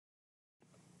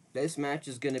this match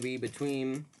is going to be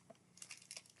between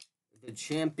the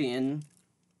champion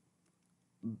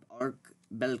Arc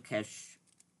Belkesh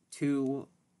 2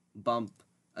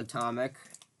 Atomic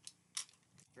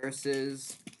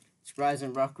versus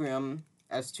Spryzen Requiem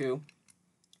S2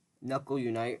 Knuckle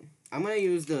Unite. I'm going to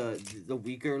use the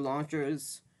weaker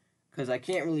launchers because I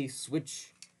can't really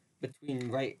switch between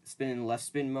right spin and left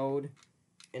spin mode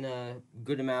in a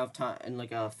good amount of time, in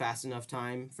like a fast enough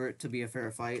time for it to be a fair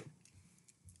fight.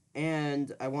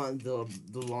 And I want the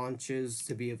launches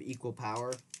to be of equal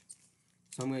power,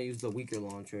 so I'm going to use the weaker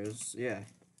launchers. Yeah.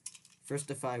 First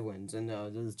to 5 wins, and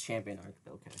this is champion Arc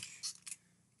Belkesh.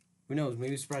 Who knows,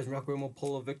 maybe Spryzen Requiem will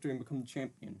pull a victory and become the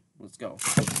champion. Let's go.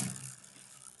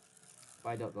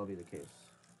 I doubt that'll be the case.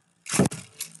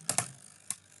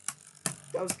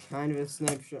 That was kind of a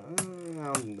snipe shot. I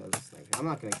don't think that was a snipe shot. I'm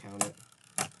not going to count it.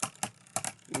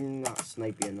 Not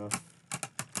snipey enough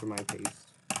for my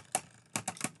taste.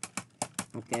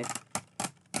 Okay.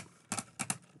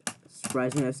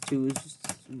 Spryzen S2 is just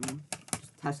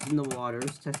testing the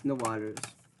waters,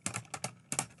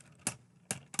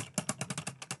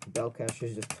 Belkesh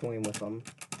is just toying with them.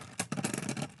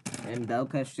 And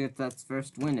Belkesh gets that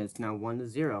first win. It's now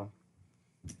 1-0.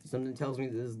 Something tells me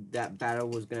that battle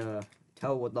was gonna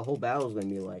tell what the whole battle is gonna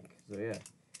be like. So yeah,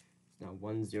 it's now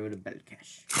 1-0 to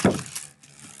Belkesh.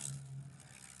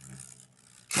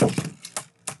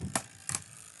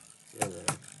 Yeah,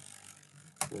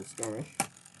 little skirmish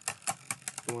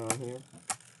going on here.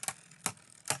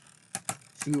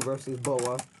 Shu versus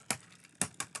Boa,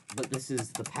 but this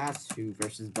is the past Shu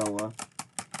versus Boa.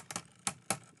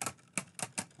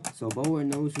 So Boa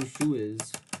knows who Shu is,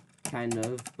 kind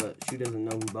of, but Shu doesn't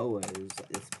know who Boa is at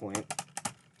this point.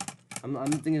 I'm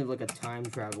thinking of like a time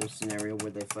travel scenario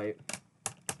where they fight.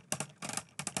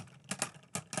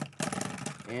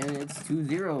 And it's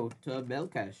 2-0 to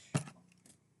Belkesh.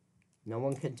 No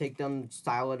one can take down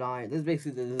solid iron. This is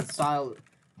basically the solid.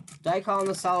 Did I call him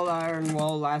the solid iron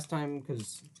wall last time?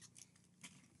 Because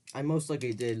I most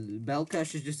likely did.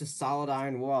 Belkesh is just a solid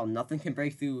iron wall. Nothing can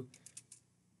break through.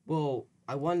 Well,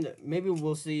 I wonder. Maybe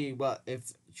we'll see what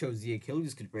if the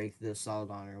Achilles could break through the solid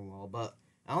iron wall. But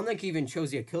I don't think even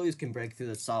the Achilles can break through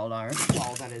the solid iron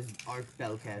wall that is Arc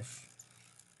Belkesh.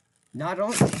 Not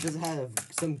only does it have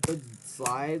some good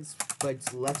slides, but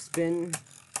its left spin,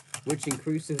 which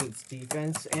increases its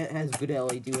defense, and it has good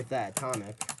LED with that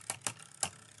atomic.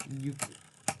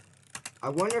 I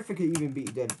wonder if it could even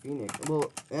beat Dead Phoenix.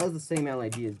 Well, it has the same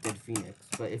LED as Dead Phoenix,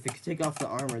 but if it could take off the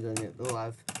armor, then it'll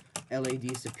have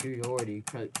LED superiority,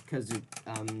 because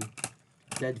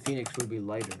Dead Phoenix would be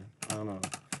lighter. I don't know.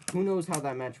 Who knows how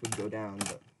that match would go down,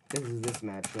 but this is this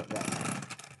match, not that match.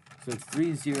 So it's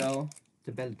 3-0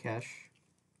 to Belkesh.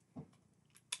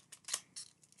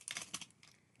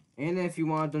 And if you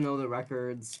wanted to know the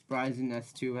records, Spryzen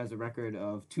S2 has a record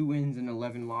of 2 wins and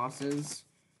 11 losses,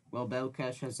 while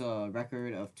Belkesh has a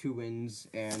record of 2 wins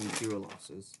and 0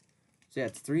 losses. So yeah,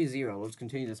 it's 3-0. Let's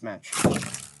continue this match.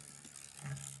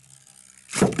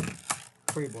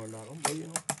 Pre-born battle, but you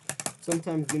know,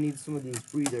 sometimes we need some of these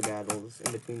breather battles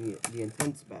in between the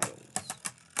intense battles.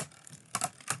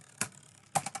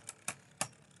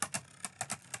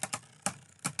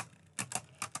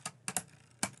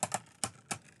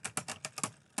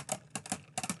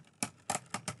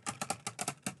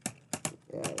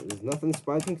 Yeah, there's nothing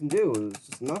Spryzen can do. It's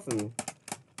just nothing.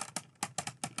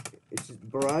 It's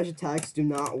just barrage attacks do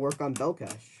not work on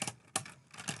Belkesh.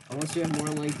 Unless you have more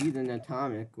LED than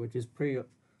Atomic, which is pretty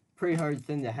hard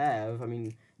thing to have. I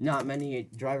mean, not many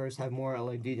drivers have more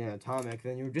LED than Atomic.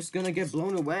 Then you're just gonna get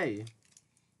blown away,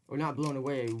 or not blown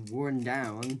away, worn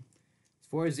down. It's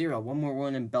 4-0. One more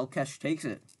one, and Belkesh takes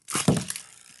it.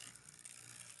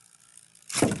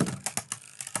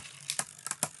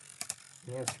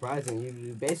 Yeah, it's surprising.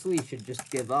 You basically should just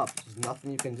give up. There's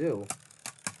nothing you can do.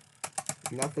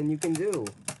 Nothing you can do.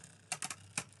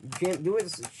 You can't do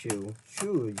it, Shu.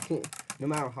 You can't. No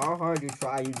matter how hard you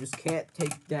try, you just can't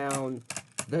take down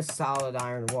the solid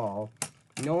iron wall.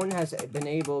 No one has been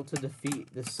able to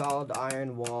defeat the solid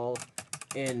iron wall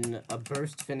in a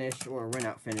burst finish or a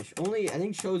run-out finish. Only, I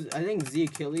think the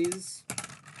Achilles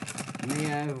may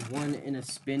have won in a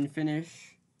spin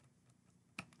finish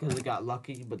because it got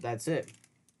lucky, but that's it.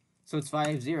 So it's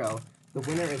 5-0. The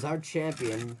winner is our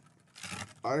champion,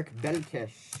 Arc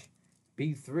Belkesh,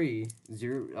 B3,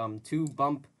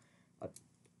 2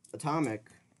 Atomic.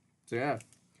 So yeah,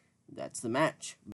 that's the match.